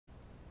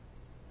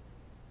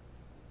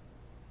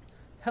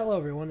Hello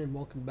everyone and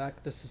welcome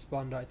back. This is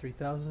Bondi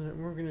 3000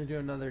 and we're going to do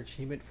another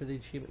achievement for the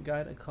achievement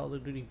guide on Call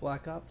of Duty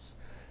Black Ops.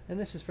 And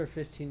this is for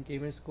 15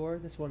 gaming score.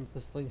 This one's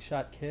the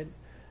Slingshot Kid.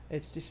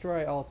 It's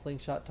destroy all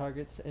slingshot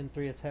targets in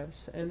 3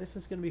 attempts, and this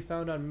is going to be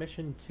found on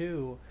mission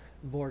 2,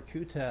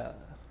 Vorkuta.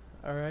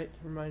 Alright,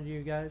 remind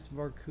you guys,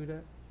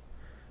 Vorkuta.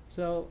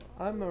 So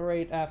I'm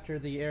right after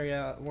the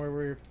area where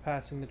we're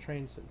passing the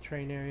train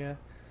area,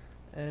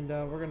 and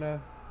we're going to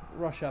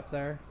rush up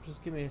there.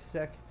 Just give me a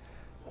sec.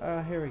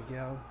 Here we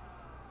go.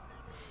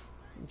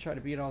 Try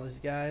to beat all these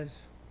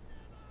guys.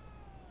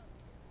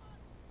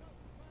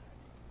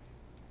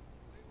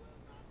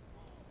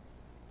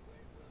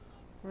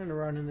 We're gonna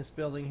run in this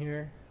building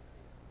here.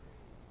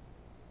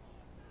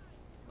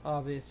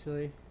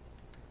 Obviously.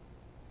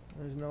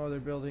 There's no other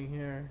building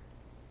here.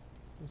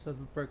 Except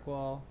a brick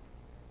wall.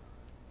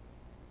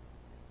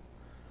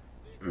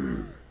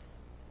 So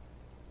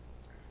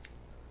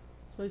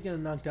he's gonna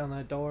knock down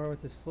that door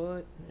with his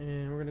foot,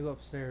 and we're gonna go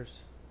upstairs.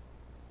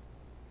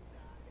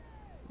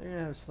 They're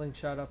gonna have a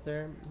slingshot up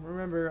there.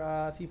 Remember,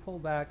 if you pull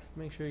back,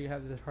 make sure you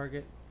have the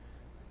target.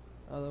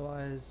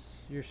 Otherwise,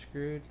 you're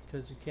screwed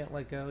because you can't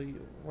let go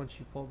once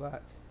you pull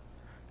back.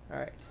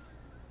 Alright.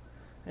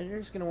 And you're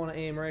just gonna want to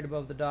aim right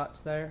above the dots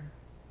there.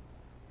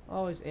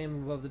 Always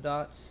aim above the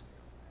dots.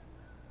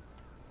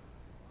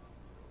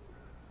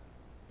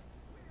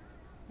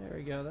 There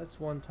we go. That's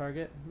one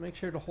target. Make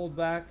sure to hold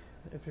back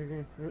if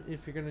you're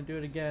gonna do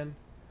it again.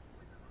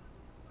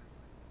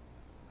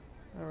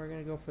 Now we're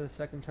gonna go for the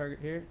second target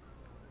here.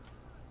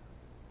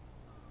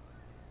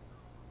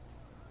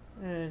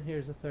 And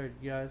here's the third,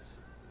 guys.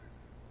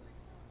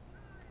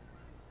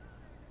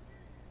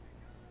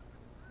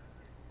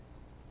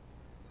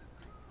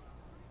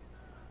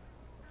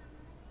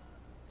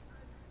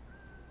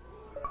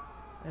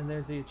 And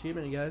there's the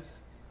achievement, guys.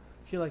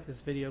 If you like this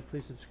video,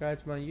 please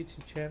subscribe to my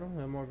YouTube channel.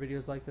 I have more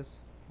videos like this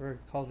for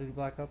Call of Duty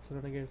Black Ops and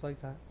other games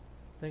like that.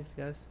 Thanks,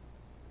 guys.